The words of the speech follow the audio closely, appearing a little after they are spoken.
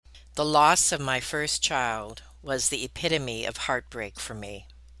The loss of my first child was the epitome of heartbreak for me.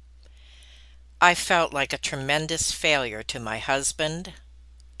 I felt like a tremendous failure to my husband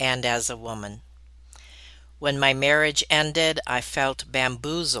and as a woman. When my marriage ended, I felt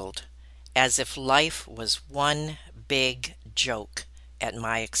bamboozled, as if life was one big joke at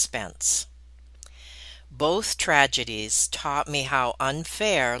my expense. Both tragedies taught me how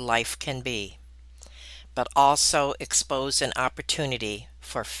unfair life can be, but also exposed an opportunity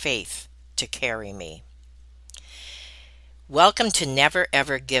for faith to carry me. Welcome to Never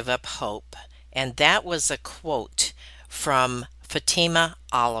Ever Give Up Hope. And that was a quote from Fatima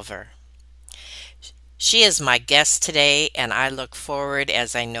Oliver. She is my guest today, and I look forward,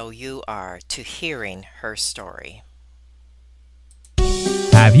 as I know you are, to hearing her story.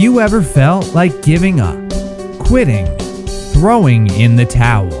 Have you ever felt like giving up, quitting, throwing in the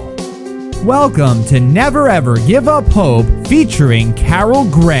towel? Welcome to Never Ever Give Up Hope featuring Carol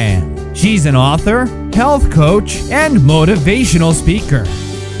Graham. She's an author, health coach, and motivational speaker.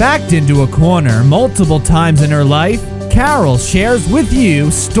 Backed into a corner multiple times in her life, Carol shares with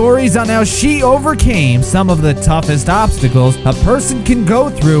you stories on how she overcame some of the toughest obstacles a person can go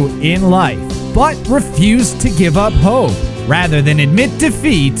through in life, but refused to give up hope. Rather than admit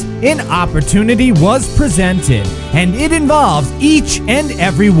defeat, an opportunity was presented, and it involves each and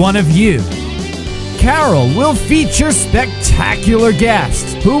every one of you. Carol will feature spectacular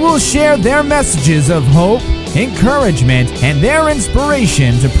guests who will share their messages of hope, encouragement, and their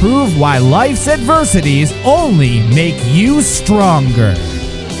inspiration to prove why life's adversities only make you stronger.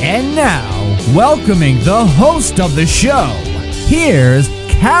 And now, welcoming the host of the show, here's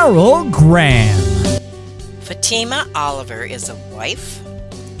Carol Graham. Fatima Oliver is a wife,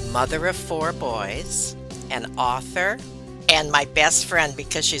 mother of 4 boys, an author, and my best friend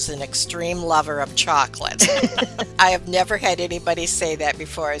because she's an extreme lover of chocolate. I have never had anybody say that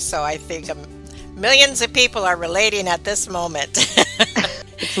before, so I think millions of people are relating at this moment.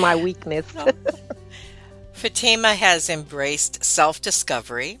 It's my weakness. Fatima has embraced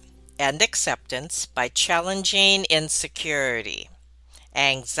self-discovery and acceptance by challenging insecurity,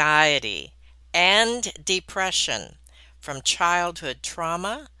 anxiety, and depression from childhood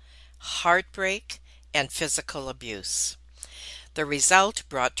trauma, heartbreak, and physical abuse. The result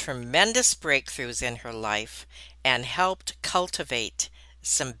brought tremendous breakthroughs in her life and helped cultivate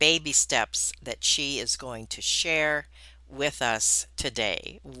some baby steps that she is going to share with us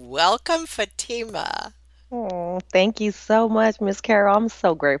today. Welcome, Fatima. Oh, thank you so much, Miss Carol. I'm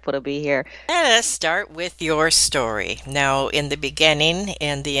so grateful to be here. Let us start with your story. Now, in the beginning,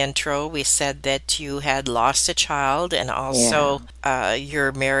 in the intro, we said that you had lost a child and also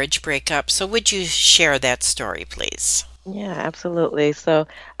your marriage breakup. So would you share that story, please? Yeah, absolutely. So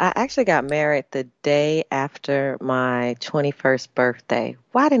I actually got married the day after my 21st birthday.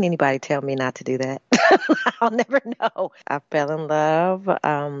 Why didn't anybody tell me not to do that? I'll never know. I fell in love,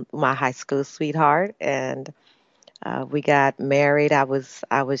 my high school sweetheart, and we got married. I was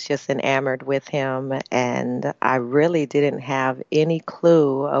just enamored with him, and I really didn't have any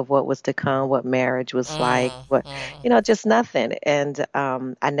clue of what was to come, what marriage was like, Mm, what mm. just nothing. And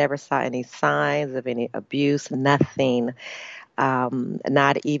I never saw any signs of any abuse, nothing,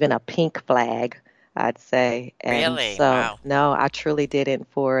 not even a pink flag, I'd say. And Really? so, Wow. no, I truly didn't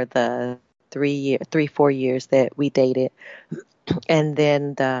for the 4 years that we dated. And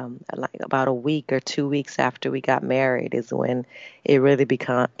then like about a week or 2 weeks after we got married is when it really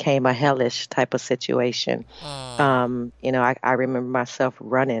became a hellish type of situation. Mm, I remember myself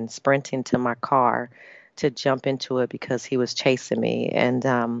running, sprinting to my car to jump into it because he was chasing me. And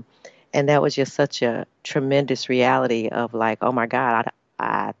that was just such a tremendous reality of like, oh my God,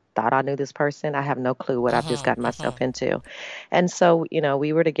 I thought I knew this person. I have no clue what I've just mhm, gotten mhm. myself into. And so,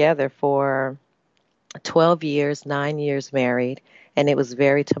 we were together for 12 years, 9 years married, and it was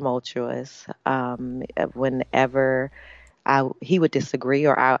very tumultuous. Whenever he would disagree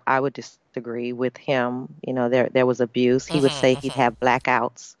or I would disagree with him, there was abuse. He would Mhm, say he'd mhm. have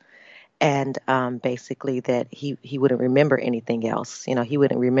blackouts and basically that he wouldn't remember anything else. He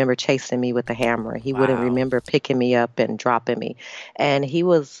wouldn't remember chasing me with a hammer. He wouldn't Wow. remember picking me up and dropping me. And he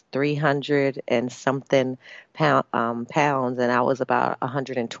was 300 and something pounds, and I was about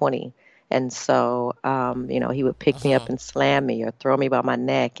 120. And so, he would pick me up Mhm. and slam me or throw me by my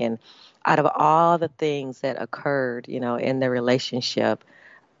neck. And out of all the things that occurred, in the relationship,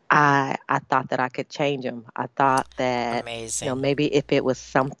 I thought that I could change him. I thought that, Amazing. maybe if it was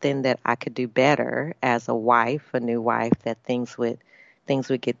something that I could do better as a wife, a new wife, that things would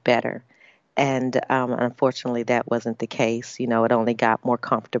get better. And unfortunately, that wasn't the case. It only got more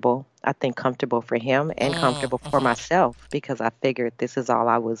comfortable. I think comfortable for him and Mm, comfortable for mhm. myself because I figured this is all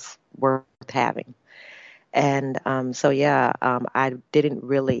I was worth having. And so, yeah, I didn't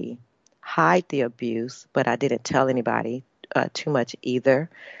really hide the abuse, but I didn't tell anybody too much either,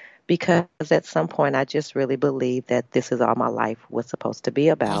 because at some point I just really believed that this is all my life was supposed to be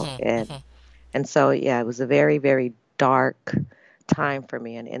about. Hmm. Hmm. And so, yeah, it was a very, very dark time for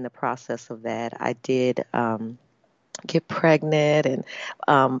me. And in the process of that, I did get pregnant. And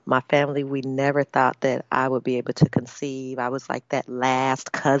my family, we never thought that I would be able to conceive. I was like that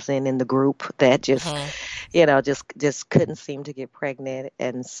last cousin in the group that just, Hmm. just couldn't seem to get pregnant.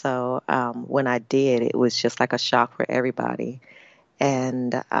 And so when I did, it was just like a shock for everybody.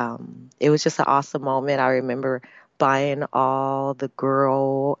 And it was just an awesome moment. I remember buying all the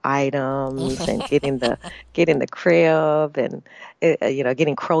girl items and getting the crib and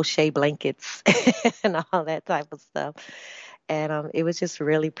getting crochet blankets and all that type of stuff. And it was just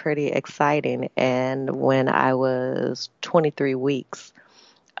really pretty exciting. And when I was 23 weeks,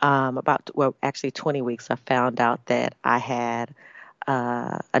 actually 20 weeks, I found out that I had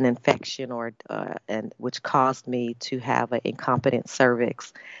an infection, and which caused me to have an incompetent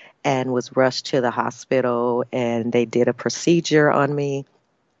cervix, and was rushed to the hospital, and they did a procedure on me,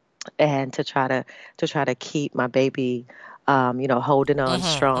 and to try to keep my baby, holding on Hmm.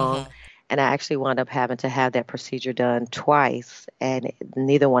 strong. Hmm. And I actually wound up having to have that procedure done twice, and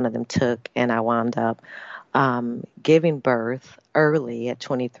neither one of them took, and I wound up giving birth early at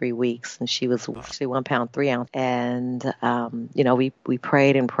 23 weeks, and she was actually 1 pound 3 ounces. And we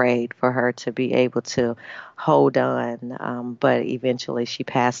prayed and prayed for her to be able to hold on, but eventually she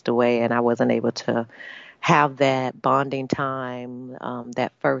passed away, and I wasn't able to have that bonding time,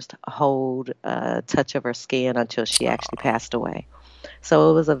 that first hold, touch of her skin until she actually passed away. So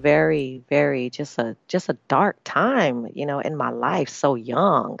it was a very, very just a dark time, in my life, so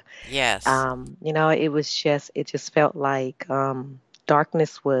young. Yes. It just felt like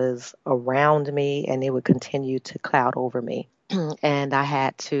darkness was around me, and it would continue to cloud over me. And I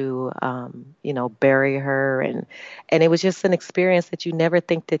had to, bury her, and it was just an experience that you never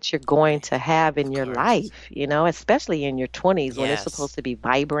think that you're going to have in Of your course. life, especially in your 20s when it's Yes. supposed to be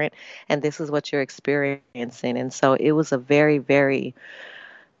vibrant, and this is what you're experiencing. And so it was a very, very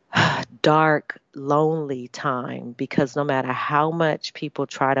dark, lonely time, because no matter how much people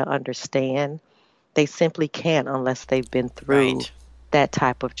try to understand, they simply can't unless they've been through Right. that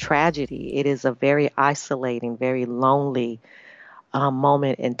type of tragedy. It is a very isolating, very lonely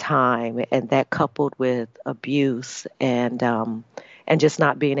moment in time, and that coupled with abuse, and just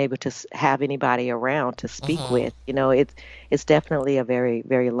not being able to have anybody around to speak Hmm. with. It's definitely a very,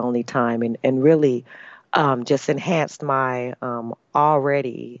 very lonely time, and really just enhanced my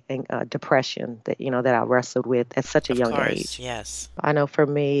already depression that I wrestled with at such a Of young course. age. Yes. I know for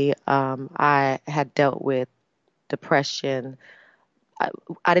me, I had dealt with depression. I,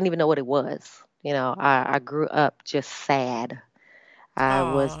 I didn't even know what it was. I grew up just sad. I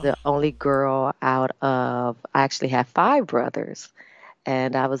was Oh. the only girl out of, I actually had five brothers,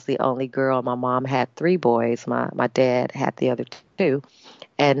 and I was the only girl. My mom had three boys. My dad had the other two.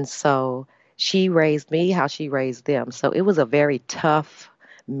 And so she raised me how she raised them. So it was a very tough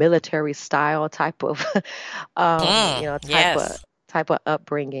military style type of um, you Mm. know, type of Yes. type of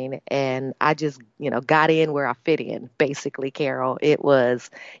upbringing. And I just, got in where I fit in, basically, Carol. It was,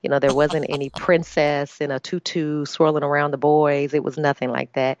 there wasn't any princess in a tutu swirling around the boys. It was nothing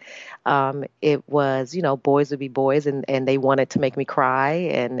like that. It was, boys would be boys, and they wanted to make me cry,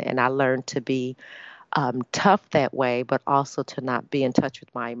 and I learned to be tough that way, but also to not be in touch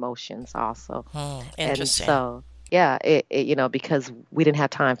with my emotions also. Hmm. And Interesting. so, yeah, because we didn't have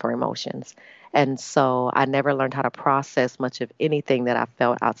time for emotions. And so I never learned how to process much of anything that I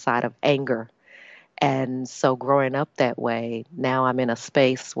felt outside of anger. And so growing up that way, now I'm in a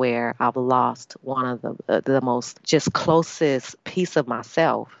space where I've lost one of the most just closest piece of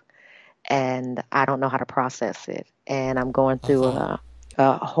myself, and I don't know how to process it. And I'm going through Hmm.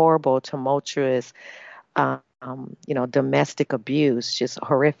 a horrible, tumultuous domestic abuse, just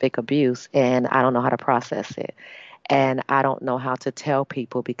horrific abuse, and I don't know how to process it. And I don't know how to tell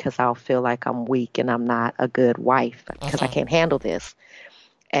people, because I'll feel like I'm weak and I'm not a good wife because I Hmm. can't handle this.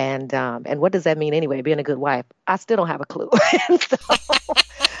 And what does that mean anyway? Being a good wife, I still don't have a clue. And so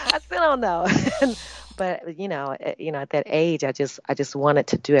I still don't know. But at that age, I just wanted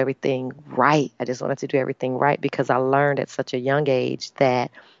to do everything right. I just wanted to do everything right, because I learned at such a young age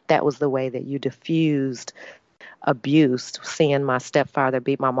that that was the way that you diffused abused, seeing my stepfather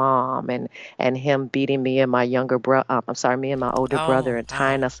beat my mom, and him beating me and my younger brother. I'm sorry, me and my older brother, Oh, and wow.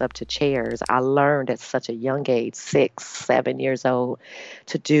 tying us up to chairs. I learned at such a young age, 6, 7 years old,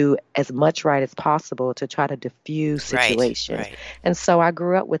 to do as much right as possible to try to diffuse Right, situations. right, And so I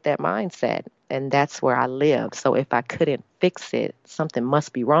grew up with that mindset, and that's where I lived. So if I couldn't fix it, something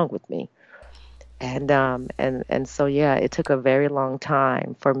must be wrong with me. And so yeah, it took a very long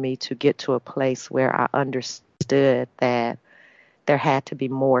time for me to get to a place where I understood that there had to be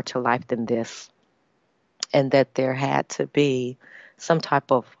more to life than this, and that there had to be some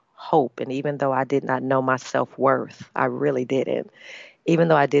type of hope. And even though I did not know my self-worth, I really didn't. Even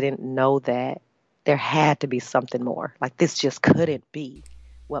though I didn't know that, there had to be something more. Like, this just couldn't be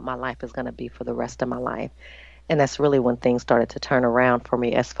what my life is going to be for the rest of my life. And that's really when things started to turn around for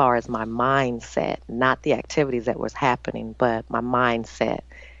me as far as my mindset, not the activities that was happening, but my mindset.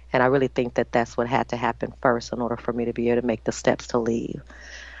 And I really think that that's what had to happen first in order for me to be able to make the steps to leave.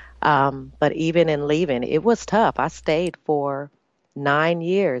 But even in leaving, it was tough. I stayed for 9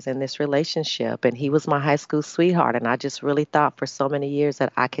 years in this relationship, and he was my high school sweetheart. And I just really thought for so many years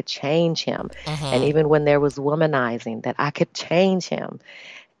that I could change him. And mm-hmm. even when there was womanizing, that I could change him.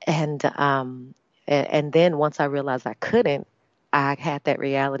 And and then once I realized I couldn't, I had that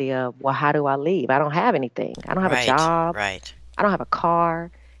reality of, well, how do I leave? I don't have anything. I don't have a Right, job. right. I don't have a car.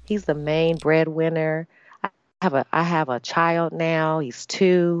 He's the main breadwinner. I have a child now. He's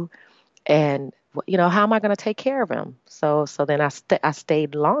 2, and how am I going to take care of him? So then I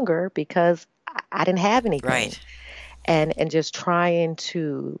stayed longer because I didn't have anything, Right. and just trying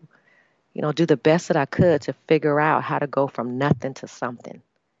to do the best that I could to figure out how to go from nothing to something,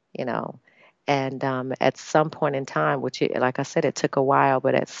 you know. And at some point in time, like I said, it took a while,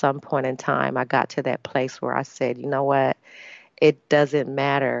 but at some point in time, I got to that place where I said, you know what? It doesn't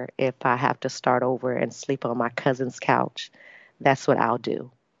matter if I have to start over and sleep on my cousin's couch. That's what I'll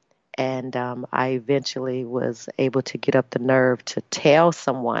do. And I eventually was able to get up the nerve to tell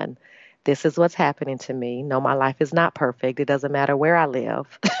someone, this is what's happening to me. No, my life is not perfect. It doesn't matter where I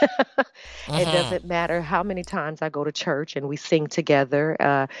live. It Mm-hmm. doesn't matter how many times I go to church and we sing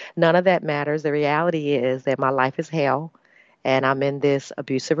together. None of that matters. The reality is that my life is hell, and I'm in this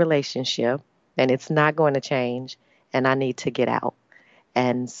abusive relationship, and it's not going to change, and I need to get out.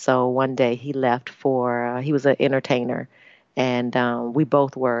 And so one day he left he was an entertainer, and we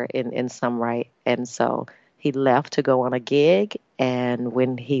both were in some right. And so he left to go on a gig. And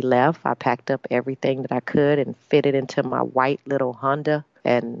when he left, I packed up everything that I could and fit it into my white little Honda,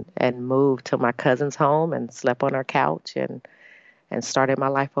 and moved to my cousin's home and slept on her couch, and started my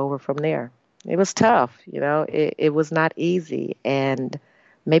life over from there. It was tough, it was not easy. And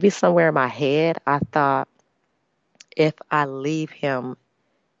maybe somewhere in my head, I thought, if I leave him,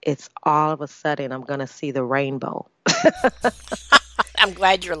 it's all of a sudden I'm going to see the rainbow. I'm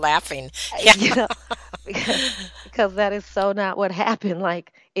glad you're laughing. Yeah. you know, because, because that is so not what happened.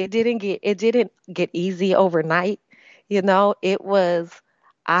 Like, it didn't get easy overnight. It was,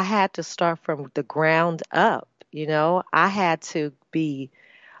 I had to start from the ground up. I had to be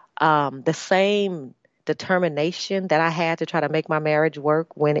the same determination that I had to try to make my marriage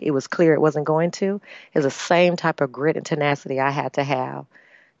work when it was clear it wasn't going to, is the same type of grit and tenacity I had to have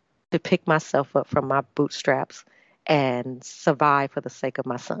to pick myself up from my bootstraps and survive for the sake of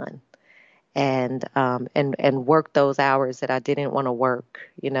my son, and work those hours that I didn't want to work,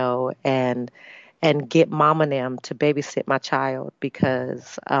 and get mom and them to babysit my child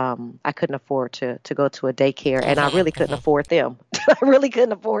because I couldn't afford to go to a daycare, and I Mm-hmm, really couldn't mm-hmm. afford them. I really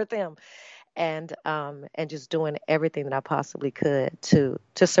couldn't afford them, and just doing everything that I possibly could to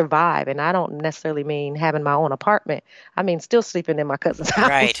survive. And I don't necessarily mean having my own apartment. I mean still sleeping in my cousin's house,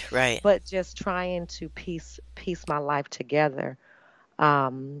 Right, right. but just trying to piece my life together.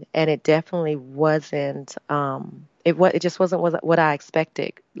 And it definitely wasn't. It just wasn't what I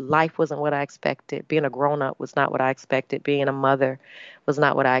expected. Life wasn't what I expected. Being a grown up was not what I expected. Being a mother was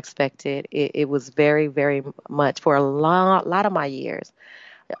not what I expected. It was very, very much for a lot of my years,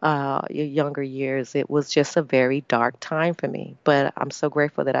 your younger years. It was just a very dark time for me. But I'm so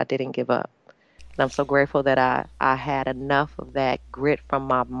grateful that I didn't give up. And I'm so grateful that I had enough of that grit from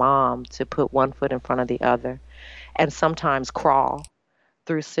my mom to put one foot in front of the other, and sometimes crawl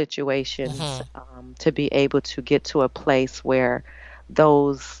through situations, Mm-hmm. to be able to get to a place where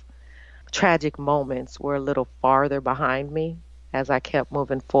those tragic moments were a little farther behind me as I kept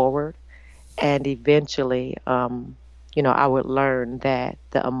moving forward. And eventually, I would learn that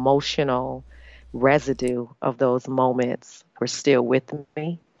the emotional residue of those moments were still with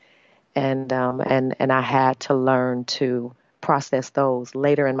me, and I had to learn to process those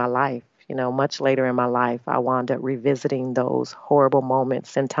later in my life. much later in my life, I wound up revisiting those horrible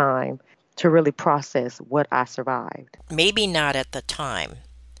moments in time to really process what I survived. Maybe not at the time,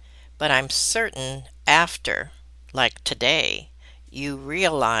 but I'm certain after, like today, you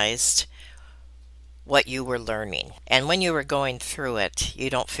realized what you were learning. And when you were going through it, you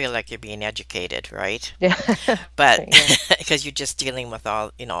don't feel like you're being educated, right? Yeah. But Yeah. because you're just dealing with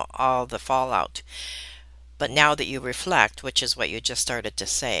all the fallout. But now that you reflect, which is what you just started to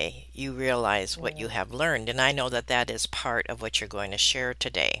say, you realize what you Yeah. have learned. And I know that that is part of what you're going to share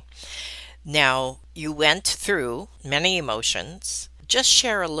today. Now, you went through many emotions. Just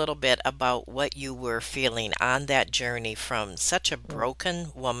share a little bit about what you were feeling on that journey from such a Mm.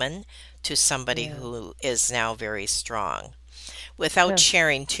 broken woman to somebody Yeah. who is now very strong. Without Huh.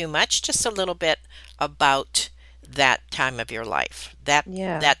 sharing too much, just a little bit about that time of your life, that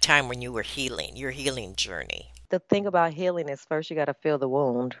Yeah. that time when you were healing, your healing journey. The thing about healing is first you got to feel the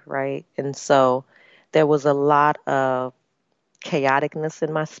wound, right? And so there was a lot of chaoticness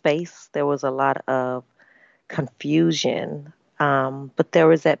in my space. There was a lot of confusion. But there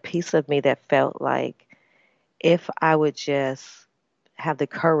was that piece of me that felt like if I would just have the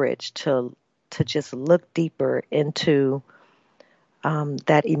courage to just look deeper into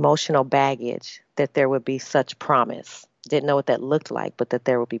that emotional baggage, that there would be such promise. Didn't know what that looked like, but that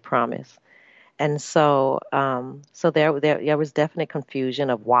there would be promise. And so there was definite confusion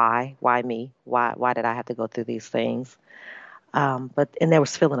of why me, why did I have to go through these things? But and there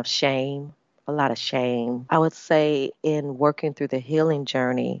was feeling of shame, a lot of shame. I would say in working through the healing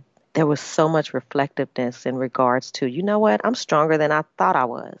journey, there was so much reflectiveness in regards to, you know what, I'm stronger than I thought I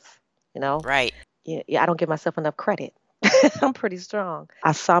was. You know, Right. yeah, yeah, I don't give myself enough credit. I'm pretty strong.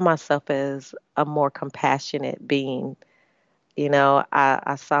 I saw myself as a more compassionate being.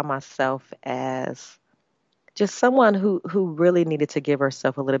 I saw myself as just someone who really needed to give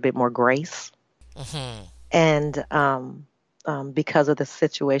herself a little bit more grace. Hmm. And because of the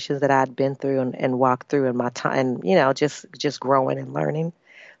situations that I'd been through and walked through in my time, just growing and learning.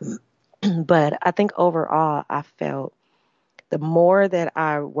 But I think overall, I felt the more that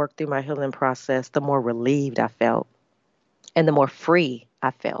I worked through my healing process, the more relieved I felt and the more free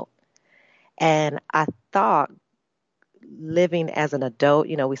I felt. And I thought living as an adult,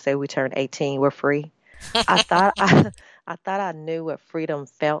 we say we turn 18, we're free. I thought I thought I knew what freedom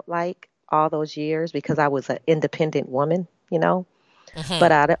felt like all those years because I was an independent woman. But Hmm.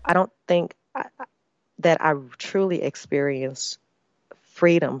 I don't think that I truly experienced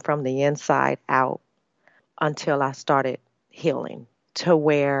freedom from the inside out until I started healing, to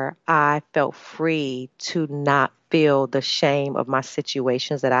where I felt free to not feel the shame of my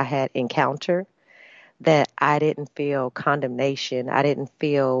situations that I had encountered, that I didn't feel condemnation, I didn't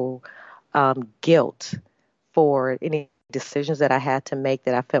feel guilt for any decisions that I had to make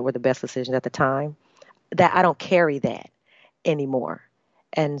that I felt were the best decisions at the time, that I don't carry that anymore.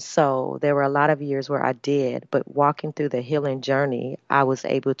 And so there were a lot of years where I did, but walking through the healing journey, I was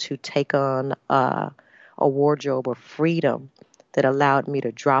able to take on a wardrobe of freedom that allowed me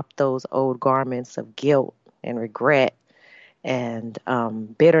to drop those old garments of guilt and regret and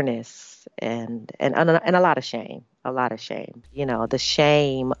bitterness and a lot of shame. A lot of shame. The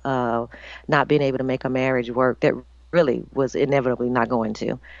shame of not being able to make a marriage work that really was inevitably not going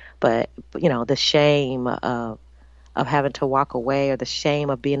to. But the shame of having to walk away, or the shame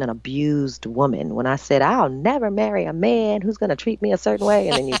of being an abused woman. When I said I'll never marry a man who's going to treat me a certain way,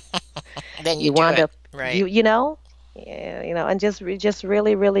 and then you Then you you do wind it. up Right. yeah, and just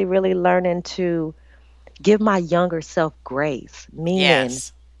really really really learning to give my younger self grace, meaning,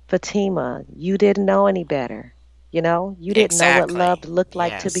 Yes. Fatima, you didn't know any better. You didn't know what Exactly. love looked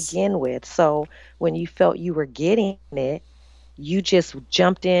like to Yes. begin with. So when you felt you were getting it, you just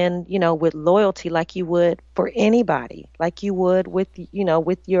jumped in, with loyalty like you would for anybody, like you would with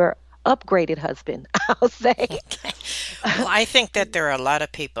your upgraded husband, I'll say. Well, I think that there are a lot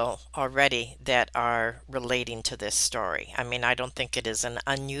of people already that are relating to this story. I mean, I don't think it is an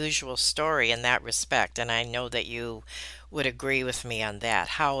unusual story in that respect, and I know that you would agree with me on that.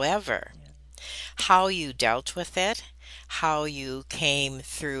 However, how you dealt with it, how you came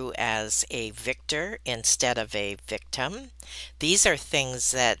through as a victor instead of a victim. These are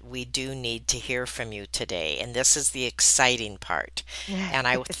things that we do need to hear from you today, and this is the exciting part. And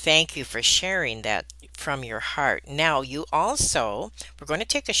I thank you for sharing that from your heart. Now, we're going to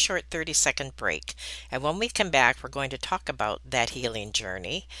take a short 30-second break, and when we come back, we're going to talk about that healing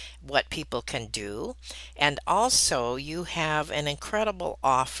journey, what people can do, and also you have an incredible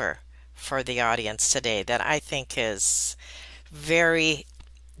offer for the audience today that I think is very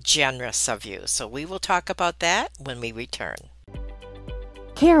generous of you. So we will talk about that when we return.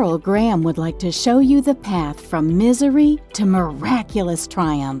 Carol Graham would like to show you the path from misery to miraculous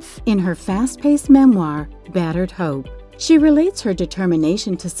triumph in her fast-paced memoir, Battered Hope. She relates her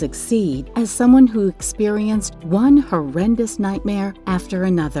determination to succeed as someone who experienced one horrendous nightmare after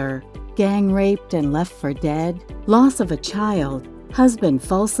another. Gang raped and left for dead, loss of a child, husband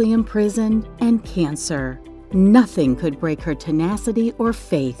falsely imprisoned, and cancer. Nothing could break her tenacity or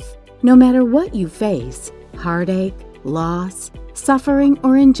faith. No matter what you face, heartache, loss, suffering,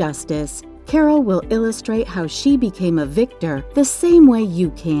 or injustice, Carol will illustrate how she became a victor the same way you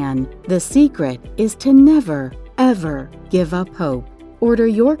can. The secret is to never, ever give up hope. Order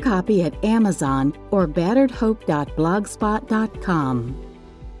your copy at Amazon or batteredhope.blogspot.com.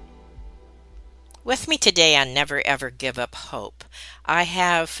 With me today on Never Ever Give Up Hope, I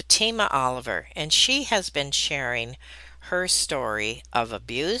have Fatima Oliver, and she has been sharing her story of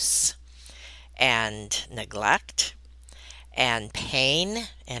abuse and neglect and pain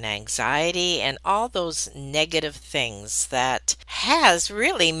and anxiety and all those negative things that has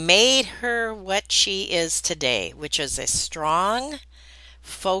really made her what she is today, which is a strong,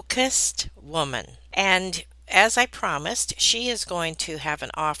 focused woman. And as I promised, she is going to have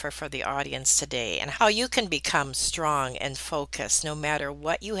an offer for the audience today and how you can become strong and focused no matter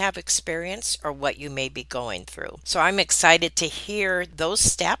what you have experienced or what you may be going through. So I'm excited to hear those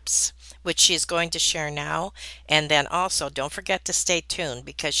steps, which she's going to share now. And then also don't forget to stay tuned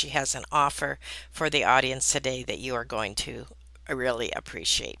because she has an offer for the audience today that you are going to really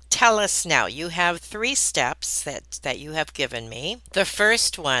appreciate. Tell us now, you have 3 steps that you have given me. The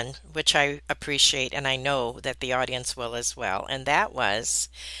first one, which I appreciate and I know that the audience will as well, and that was,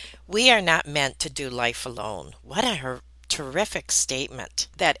 we are not meant to do life alone. What a terrific statement,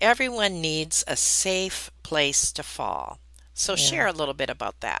 that everyone needs a safe place to fall. So share a little bit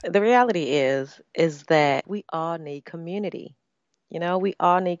about that. The reality is that we all need community. We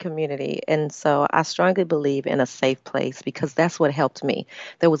all need community. And so I strongly believe in a safe place because that's what helped me.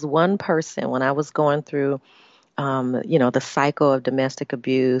 There was one person when I was going through, the cycle of domestic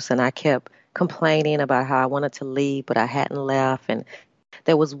abuse, and I kept complaining about how I wanted to leave, but I hadn't left. And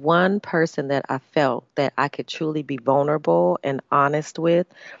there was one person that I felt that I could truly be vulnerable and honest with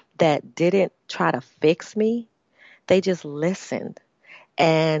that didn't try to fix me. They just listened.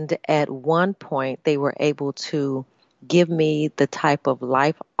 And at one point, they were able to give me the type of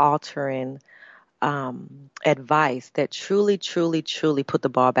life-altering advice that truly, truly, truly put the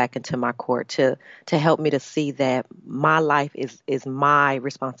ball back into my court to help me to see that my life is my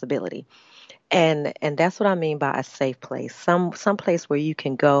responsibility. And that's what I mean by a safe place. Some place where you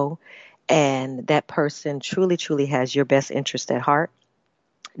can go and that person truly, truly has your best interest at heart.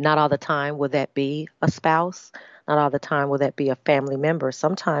 Not all the time will that be a spouse. Not all the time will that be a family member.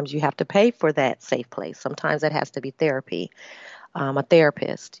 Sometimes you have to pay for that safe place. Sometimes that has to be therapy, a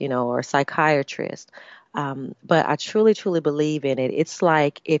therapist, or a psychiatrist. But I truly, truly believe in it. It's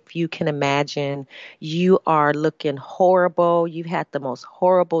like if you can imagine you are looking horrible. You've had the most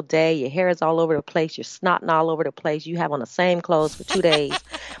horrible day. Your hair is all over the place. You're snotting all over the place. You have on the same clothes for 2 days.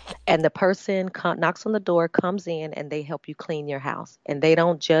 And the person knocks on the door, comes in, and they help you clean your house. And they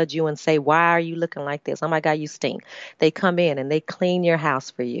don't judge you and say, why are you looking like this? Oh, my God, you stink. They come in and they clean your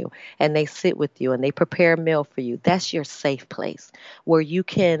house for you. And they sit with you and they prepare a meal for you. That's your safe place where you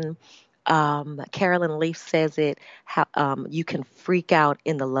can, Carolyn Leaf says it, how you can freak out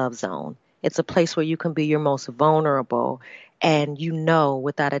in the love zone. It's a place where you can be your most vulnerable. And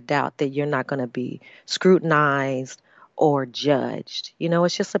without a doubt that you're not going to be scrutinized or judged.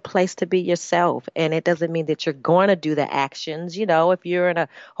 It's just a place to be yourself. And it doesn't mean that you're going to do the actions. If you're in a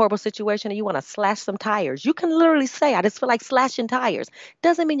horrible situation and you want to slash some tires, you can literally say, I just feel like slashing tires.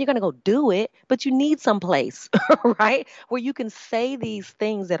 Doesn't mean you're going to go do it, but you need some place, right? Where you can say these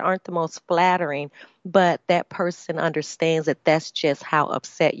things that aren't the most flattering, but that person understands that that's just how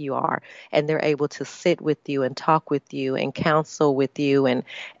upset you are. And they're able to sit with you and talk with you and counsel with you and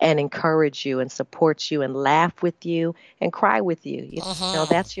encourage you and support you and laugh with you and cry with you.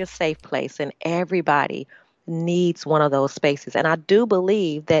 That's your safe place. And everybody needs one of those spaces. And I do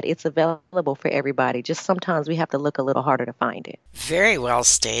believe that it's available for everybody. Just sometimes we have to look a little harder to find it. Very well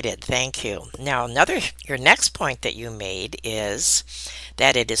stated. Thank you. Now, your next point that you made is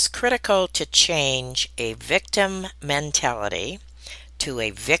that it is critical to change a victim mentality to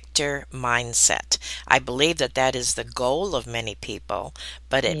a victor mindset. I believe that is the goal of many people,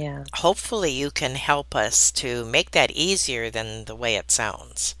 but hopefully you can help us to make that easier than the way it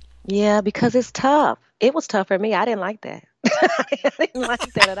sounds. Yeah, because it's tough. It was tough for me. I didn't like that. I didn't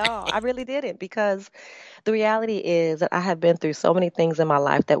like that at all. I really didn't, because the reality is that I have been through so many things in my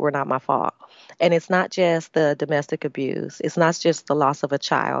life that were not my fault. And it's not just the domestic abuse. It's not just the loss of a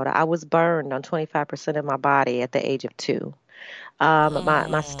child. I was burned on 25% of my body at the age of 2.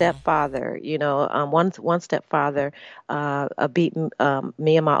 My Mm, stepfather, one stepfather beat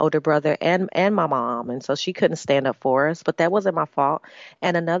me and my older brother and my mom, and so she couldn't stand up for us. But that wasn't my fault.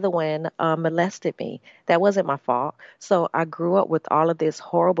 And another one molested me. That wasn't my fault. So I grew up with all of this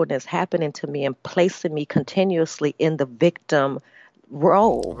horribleness happening to me and placing me continuously in the victim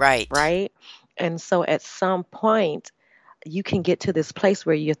role, right. right? And so at some point you can get to this place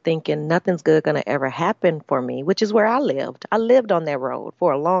where you're thinking nothing's good going to ever happen for me, which is where I lived. I lived on that road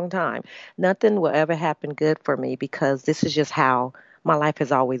for a long time. Nothing will ever happen good for me because this is just how my life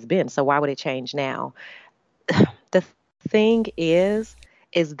has always been. So why would it change now? The thing is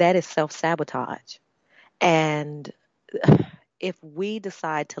that is self-sabotage. And if we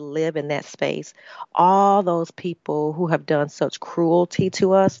decide to live in that space, all those people who have done such cruelty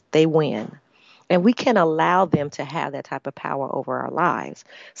to us, they win. And we can allow them to have that type of power over our lives.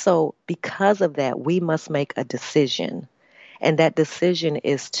 So, because of that, we must make a decision. And that decision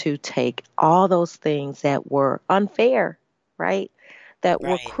is to take all those things that were unfair, right? That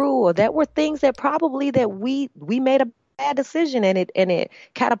were Right. cruel, that were things that probably that we made a bad decision and it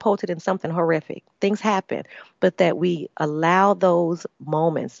catapulted in something horrific. Things happen, but that we allow those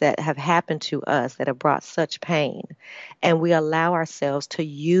moments that have happened to us that have brought such pain and we allow ourselves to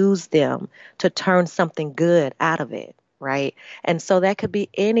use them to turn something good out of it. Right. And so that could be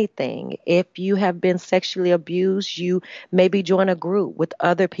anything. If you have been sexually abused, you maybe join a group with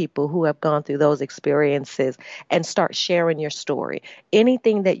other people who have gone through those experiences and start sharing your story.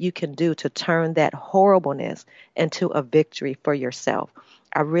 Anything that you can do to turn that horribleness into a victory for yourself.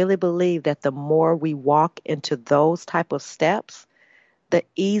 I really believe that the more we walk into those type of steps, the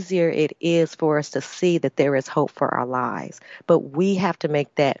easier it is for us to see that there is hope for our lives. But we have to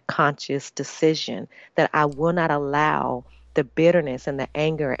make that conscious decision that I will not allow the bitterness and the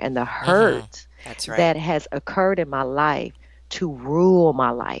anger and the Hmm. hurt That's right. that has occurred in my life to rule my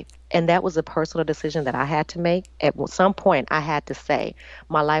life. And that was a personal decision that I had to make. At some point, I had to say,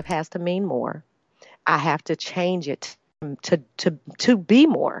 my life has to mean more. I have to change it to be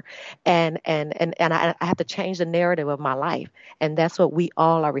more, and I have to change the narrative of my life, and that's what we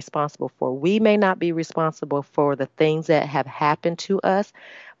all are responsible for. We may not be responsible for the things that have happened to us,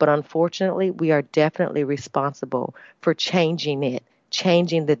 but unfortunately, we are definitely responsible for changing it,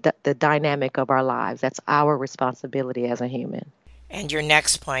 changing the dynamic of our lives. That's our responsibility as a human. And your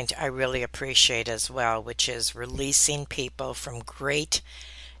next point I really appreciate as well, which is releasing people from great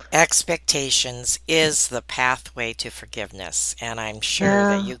expectations is the pathway to forgiveness. And I'm sure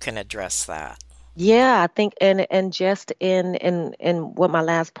that Yeah. you can address that. Yeah, I think and just in what my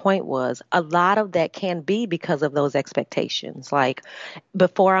last point was, a lot of that can be because of those expectations. Like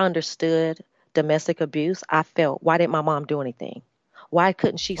before I understood domestic abuse, I felt, why didn't my mom do anything? Why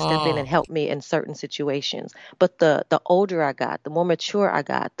couldn't she step in Mm, and help me in certain situations? But the older I got, the more mature I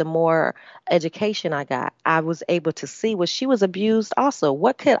got, the more education I got, I was able to see, well, she was abused also.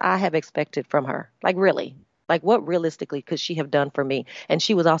 What could I have expected from her? Like really? Like what realistically could she have done for me? And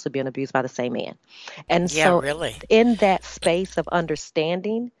she was also being abused by the same man. And yeah, so really. in that space of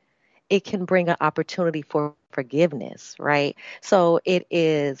understanding, it can bring an opportunity for forgiveness, right? So it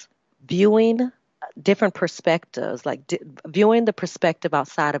is viewing different perspectives, like viewing the perspective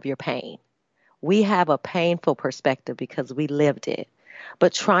outside of your pain. We have a painful perspective because we lived it,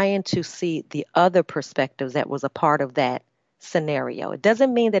 but trying to see the other perspectives that was a part of that scenario. It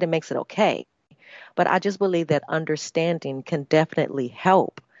doesn't mean that it makes it okay, but I just believe that understanding can definitely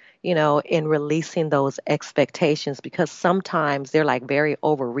help, in releasing those expectations because sometimes they're like very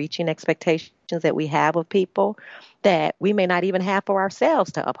overreaching expectations that we have of people that we may not even have for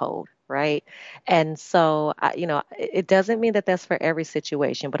ourselves to uphold. Right. And so, it doesn't mean that that's for every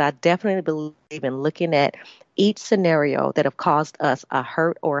situation, but I definitely believe in looking at each scenario that have caused us a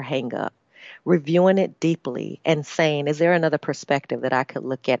hurt or a hang up, reviewing it deeply and saying, is there another perspective that I could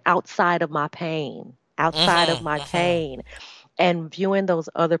look at outside of my pain? Outside of Hmm. my Hmm. pain, and viewing those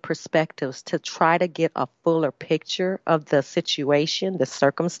other perspectives to try to get a fuller picture of the situation, the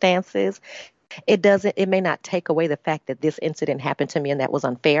circumstances. It may not take away the fact that this incident happened to me and that was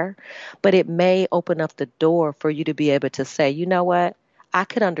unfair, but it may open up the door for you to be able to say, you know what? I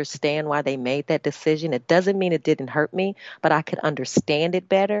could understand why they made that decision. It doesn't mean it didn't hurt me, but I could understand it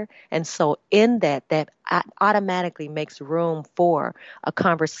better. And so, in that automatically makes room for a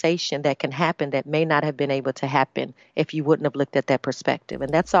conversation that can happen that may not have been able to happen if you wouldn't have looked at that perspective.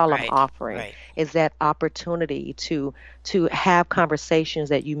 And that's all I'm Right, offering right. is that opportunity to have conversations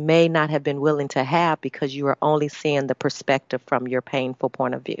that you may not have been willing to have because you are only seeing the perspective from your painful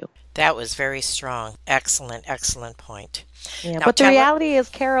point of view. That was very strong. Excellent, excellent point. Yeah, Now but the tell it. reality is,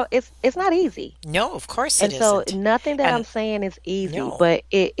 Carol, it's not easy. No, of course it And so isn't. nothing that I'm And saying is easy, no, but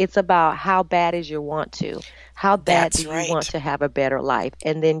it's about how bad is your want to. How bad do that's you want right. to have a better life?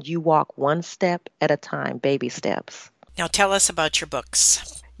 And then you walk one step at a time, baby steps. Now tell us about your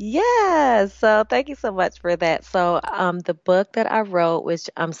books. Yes. So thank you so much for that. So the book that I wrote, which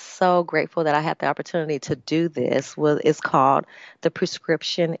I'm so grateful that I had the opportunity to do this, was is called The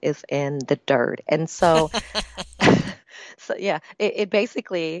Prescription is in the Dirt. And so so yeah, it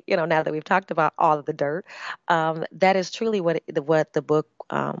basically, now that we've talked about all of the dirt, that is truly what the book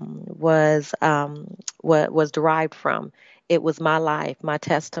what was derived from. It was my life, my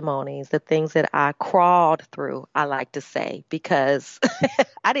testimonies, the things that I crawled through, I like to say, because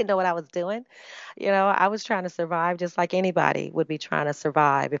I didn't know what I was doing. I was trying to survive just like anybody would be trying to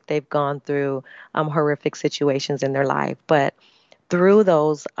survive if they've gone through horrific situations in their life. But through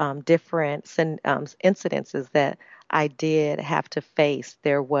those different incidences that I did have to face,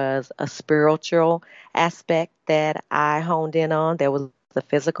 there was a spiritual aspect that I honed in on. There was the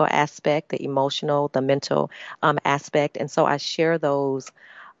physical aspect, the emotional, the mental aspect. And so I share those.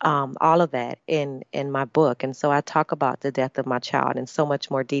 All of that in my book. And so I talk about the death of my child in so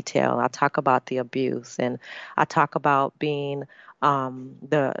much more detail. I talk about the abuse, and I talk about being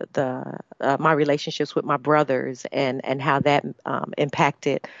the my relationships with my brothers, and how that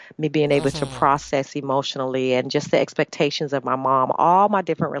impacted me being able to Hmm. process emotionally, and just the expectations of my mom, all my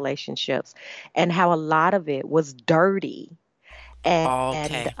different relationships, and how a lot of it was dirty. And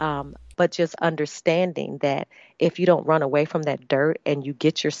Okay. but just understanding that if you don't run away from that dirt and you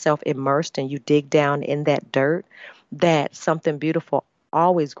get yourself immersed and you dig down in that dirt, that something beautiful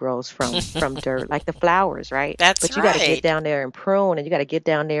always grows from dirt, like the flowers, right? That's But you got to get right. down there and prune, and you got to get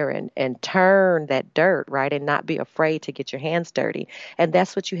down there and turn that dirt, right? And not be afraid to get your hands dirty. And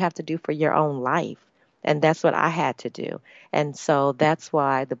that's what you have to do for your own life. And that's what I had to do. And so that's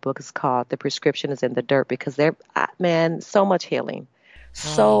why the book is called The Prescription is in the Dirt, because man, so much healing.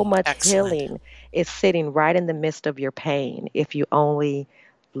 So much Excellent. healing is sitting right in the midst of your pain if you only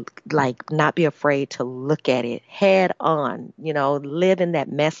like not be afraid to look at it head on, live in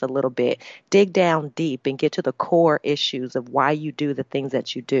that mess a little bit, dig down deep and get to the core issues of why you do the things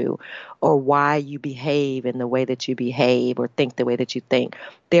that you do, or why you behave in the way that you behave or think the way that you think.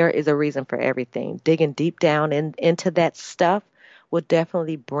 There is a reason for everything. Digging deep down into that stuff will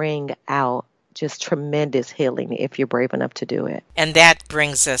definitely bring out just tremendous healing if you're brave enough to do it. And that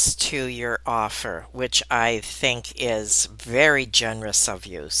brings us to your offer, which I think is very generous of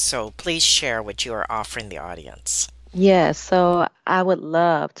you. So please share what you are offering the audience. Yeah, so I would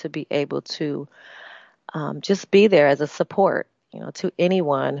love to be able to just be there as a support, to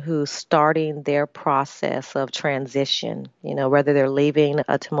anyone who's starting their process of transition, whether they're leaving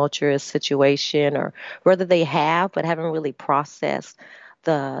a tumultuous situation, or whether they have but haven't really processed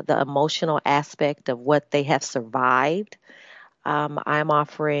the emotional aspect of what they have survived. I'm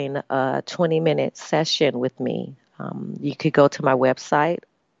offering a 20-minute session with me. You could go to my website,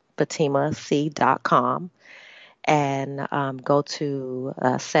 FatimaC.com, and go to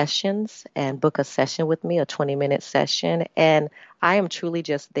sessions and book a session with me, a 20-minute session. And I am truly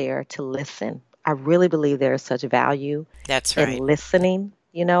just there to listen. I really believe there is such value That's in right. listening.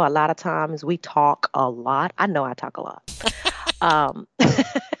 A lot of times we talk a lot. I know I talk a lot. Um,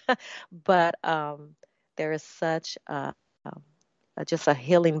 but there is such just a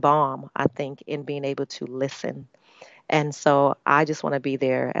healing balm, I think, in being able to listen. And so I just want to be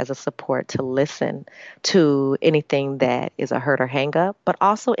there as a support to listen to anything that is a hurt or hang up, but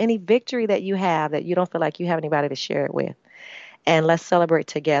also any victory that you have that you don't feel like you have anybody to share it with. And let's celebrate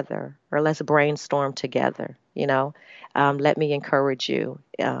together, or let's brainstorm together. Let me encourage you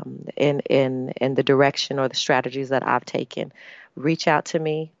in the direction or the strategies that I've taken. Reach out to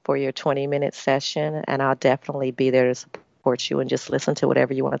me for your 20-minute session, and I'll definitely be there to support you and just listen to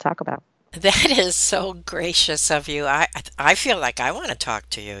whatever you want to talk about. That is so gracious of you. I feel like I want to talk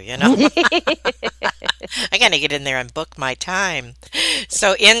to you, you know. I got to get in there and book my time.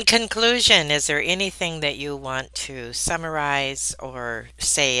 So in conclusion, is there anything that you want to summarize or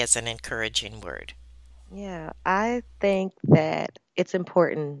say as an encouraging word? Yeah, I think that it's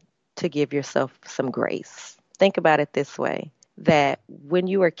important to give yourself some grace. Think about it this way, that when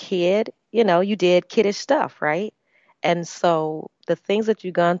you were a kid, you did kiddish stuff, right? And so the things that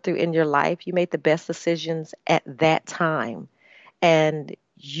you've gone through in your life, you made the best decisions at that time. And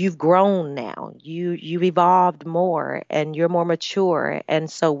you've grown now. You've evolved more and you're more mature. And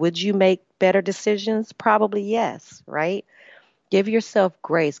so would you make better decisions? Probably yes, right? Give yourself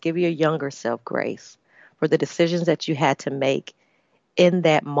grace, give your younger self grace for the decisions that you had to make in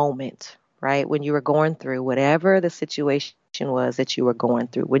that moment, right? When you were going through whatever the situation was that you were going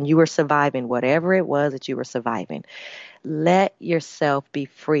through, when you were surviving whatever it was that you were surviving, let yourself be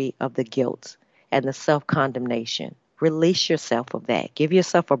free of the guilt and the self-condemnation. Release yourself of that. Give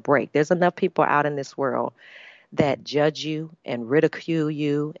yourself a break. There's enough people out in this world that judge you and ridicule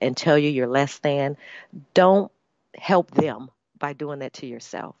you and tell you you're less than. Don't help them by doing that to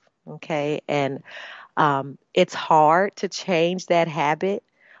yourself. Okay. And it's hard to change that habit,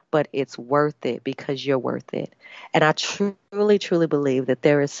 but it's worth it because you're worth it. And I truly, truly believe that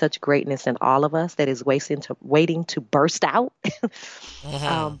there is such greatness in all of us that is waiting to burst out.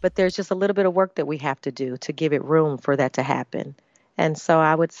 But there's just a little bit of work that we have to do to give it room for that to happen. And so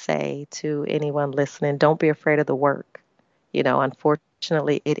I would say to anyone listening, don't be afraid of the work.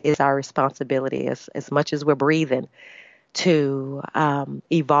 Unfortunately, it is our responsibility as much as we're breathing to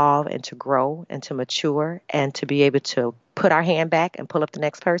evolve and to grow and to mature and to be able to put our hand back and pull up the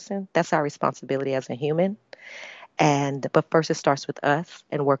next person. That's our responsibility as a human. But first it starts with us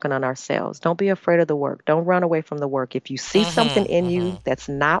and working on ourselves. Don't be afraid of the work. Don't run away from the work. If you see something in you that's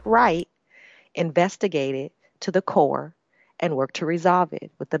not right, investigate it to the core and work to resolve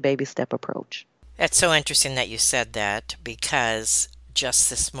it with the baby step approach. That's so interesting that you said that, because just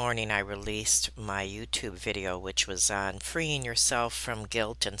this morning I released my YouTube video, which was on freeing yourself from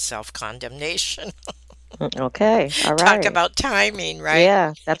guilt and self-condemnation. Okay, all right. Talk about timing, right?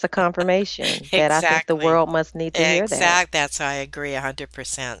 Yeah, that's a confirmation that I think the world must need to hear that. Exactly. I agree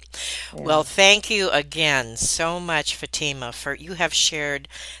 100%. Yeah. Well, thank you again so much, Fatima, for you have shared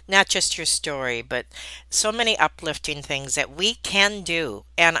not just your story, but so many uplifting things that we can do.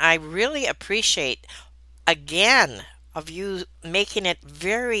 And I really appreciate, again, of you making it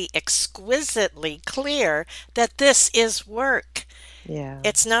very exquisitely clear that this is work. Yeah.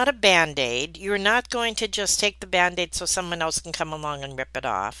 It's not a Band-Aid. You're not going to just take the Band-Aid so someone else can come along and rip it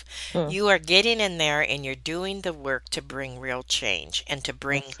off. You are getting in there and you're doing the work to bring real change and to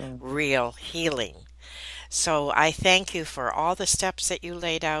bring real healing. So I thank you for all the steps that you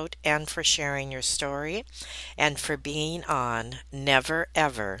laid out and for sharing your story and for being on Never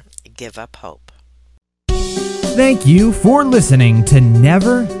Ever Give Up Hope. Thank you for listening to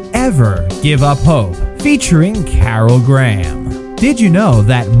Never Ever Give Up Hope, featuring Carol Graham. Did you know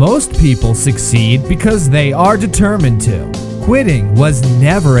that most people succeed because they are determined to? Quitting was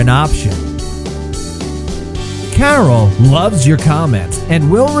never an option. Carol loves your comments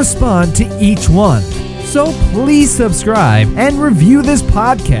and will respond to each one. So please subscribe and review this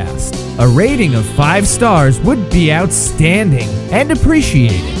podcast. A rating of 5 stars would be outstanding and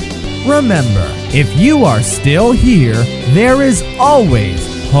appreciated. Remember, if you are still here, there is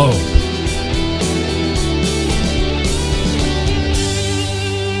always hope.